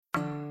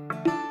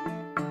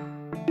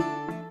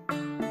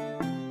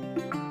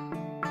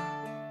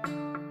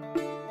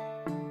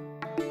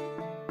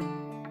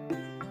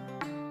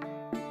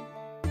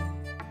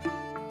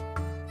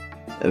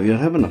If you're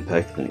having a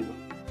picnic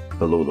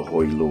below the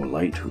Hoy Low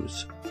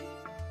lighthouse,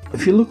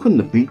 if you look on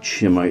the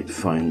beach you might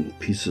find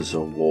pieces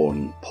of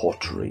worn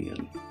pottery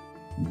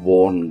and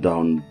worn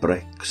down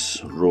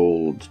bricks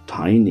rolled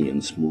tiny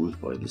and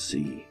smooth by the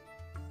sea.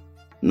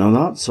 Now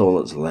that's all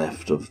that's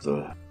left of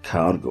the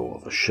cargo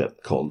of a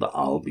ship called the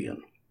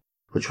Albion,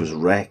 which was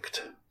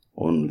wrecked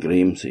on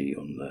Grahamsea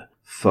on the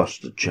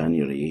 1st of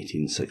January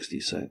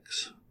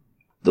 1866.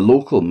 The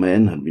local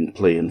men had been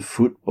playing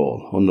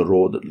football on the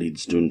road that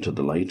leads down to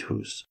the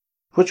lighthouse,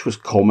 which was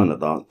common at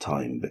that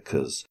time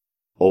because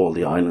all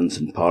the islands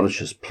and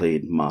parishes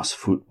played mass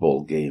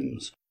football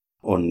games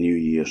on New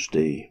Year's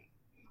Day.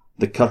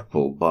 The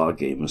Kirkwall Bar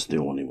game is the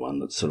only one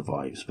that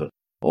survives, but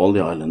all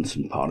the islands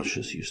and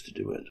parishes used to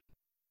do it.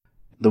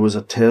 There was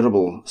a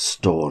terrible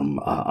storm,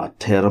 a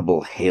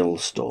terrible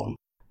hailstorm.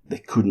 They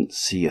couldn't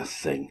see a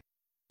thing.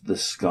 The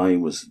sky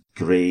was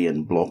grey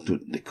and blocked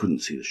out. They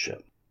couldn't see the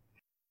ship.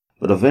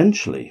 But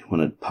eventually, when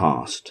it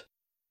passed,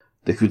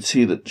 they could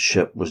see that the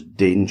ship was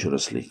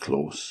dangerously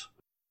close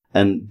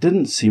and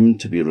didn't seem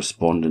to be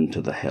responding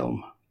to the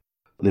helm.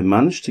 They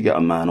managed to get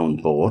a man on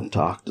board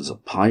to act as a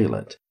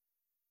pilot,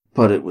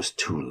 but it was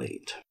too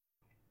late.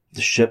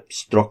 The ship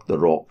struck the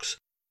rocks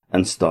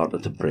and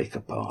started to break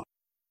apart.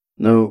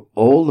 Now,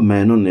 all the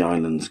men on the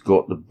islands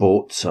got the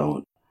boats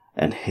out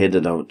and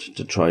headed out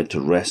to try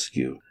to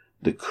rescue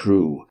the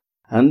crew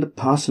and the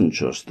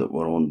passengers that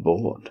were on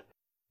board.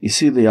 You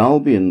see, the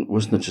Albion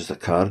wasn't just a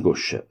cargo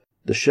ship.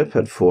 The ship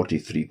had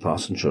 43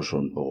 passengers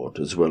on board,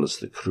 as well as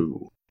the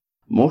crew,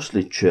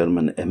 mostly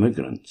German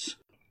immigrants,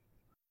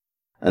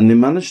 and they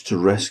managed to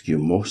rescue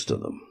most of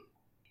them.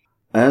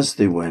 As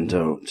they went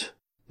out,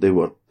 they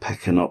were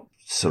picking up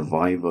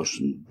survivors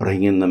and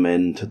bringing them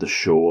in to the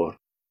shore.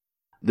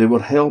 They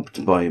were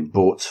helped by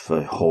boats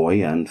for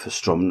Hoy and for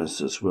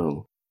Stromness as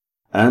well,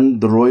 and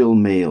the Royal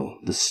Mail,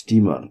 the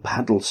steamer,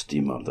 paddle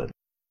steamer that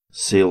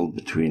sailed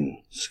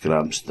between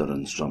Scrabster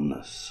and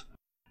Stromness.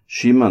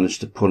 She managed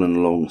to pull in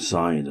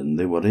alongside, and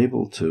they were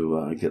able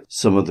to get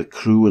some of the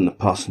crew and the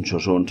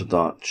passengers onto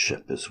that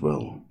ship as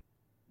well.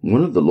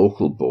 One of the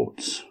local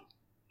boats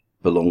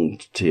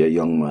belonged to a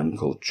young man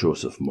called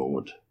Joseph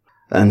Maud,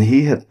 and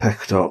he had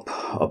picked up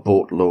a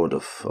boatload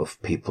of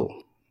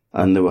people,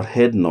 and they were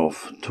heading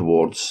off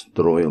towards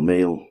the Royal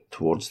Mail,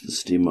 towards the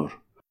steamer,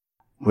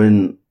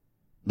 when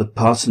the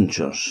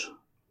passengers,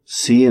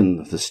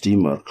 seeing the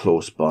steamer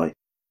close by,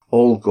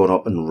 all got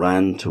up and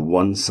ran to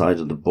one side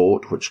of the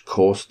boat, which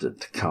caused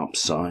it to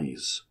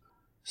capsize.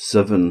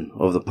 7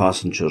 of the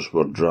passengers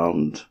were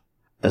drowned,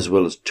 as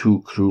well as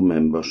 2 crew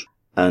members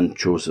and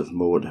Joseph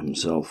Maud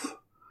himself,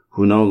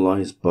 who now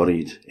lies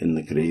buried in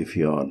the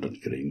graveyard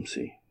at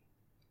Grahamsea.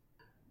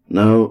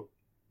 Now,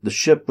 the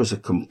ship was a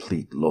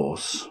complete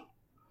loss.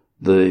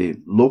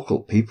 The local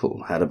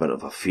people had a bit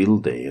of a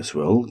field day as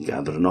well,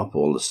 gathering up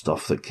all the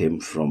stuff that came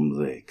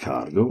from the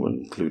cargo,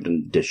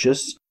 including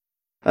dishes,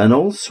 and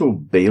also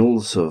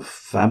bales of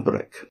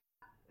fabric.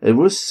 It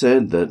was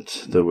said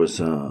that there was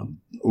a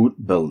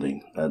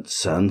outbuilding at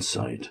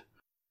Sandside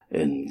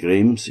in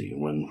Grahamsea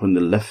when they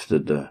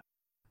lifted the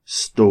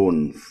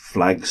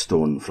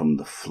flagstone from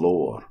the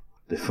floor.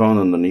 They found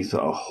underneath it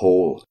a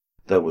hole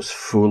that was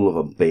full of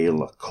a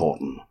bale of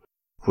cotton,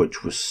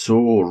 which was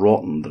so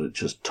rotten that it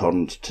just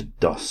turned to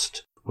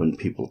dust when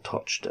people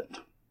touched it.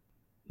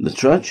 The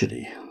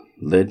tragedy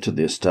led to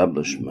the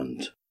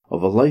establishment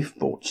of a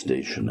lifeboat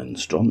station in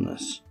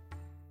Stromness.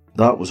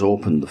 That was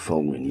opened the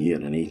following year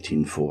in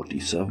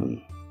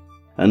 1847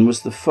 and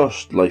was the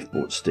first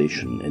lifeboat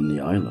station in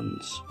the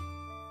islands.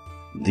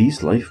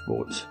 These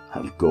lifeboats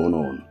have gone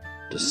on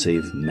to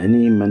save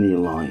many, many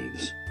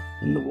lives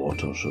in the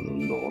waters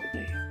around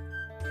Orkney.